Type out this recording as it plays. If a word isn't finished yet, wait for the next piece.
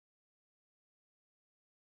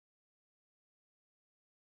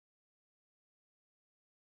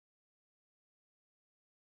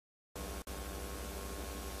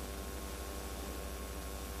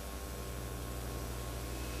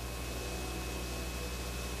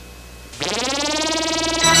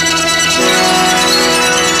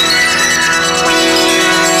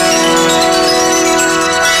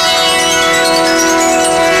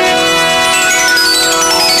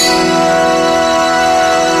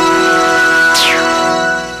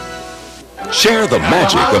Share the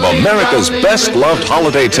magic of America's best-loved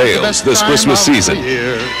holiday tales this Christmas season.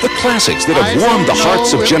 The classics that have warmed the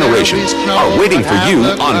hearts of generations are waiting for you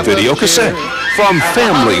on video cassette from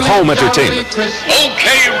Family Home Entertainment.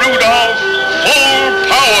 Okay, Rudolph, full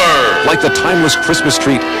power! Like the timeless Christmas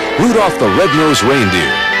treat, Rudolph the Red-Nosed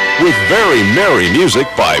Reindeer, with very merry music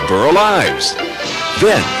by Burl Ives.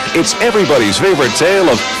 Then, it's everybody's favorite tale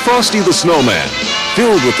of Frosty the Snowman,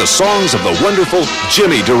 filled with the songs of the wonderful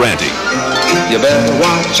Jimmy Durante. You better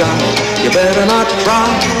watch out, you better not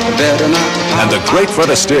cry, you better not cry. And the great Fred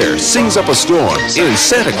Astaire sings up a storm in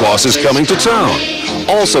Santa Claus is Coming to Town,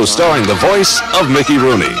 also starring the voice of Mickey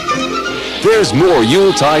Rooney. There's more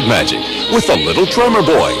Yuletide magic with the Little Drummer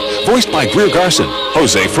Boy, voiced by Greer Garson,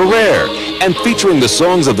 Jose Ferrer, and featuring the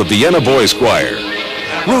songs of the Vienna Boys Choir.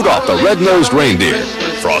 Rudolph the Red-Nosed Reindeer,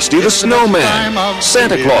 Frosty the Snowman,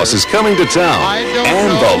 Santa Claus is Coming to Town,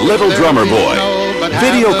 and the Little Drummer Boy.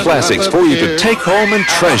 Video classics for you to take home and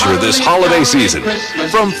treasure this holiday season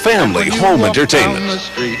from Family Home Entertainment.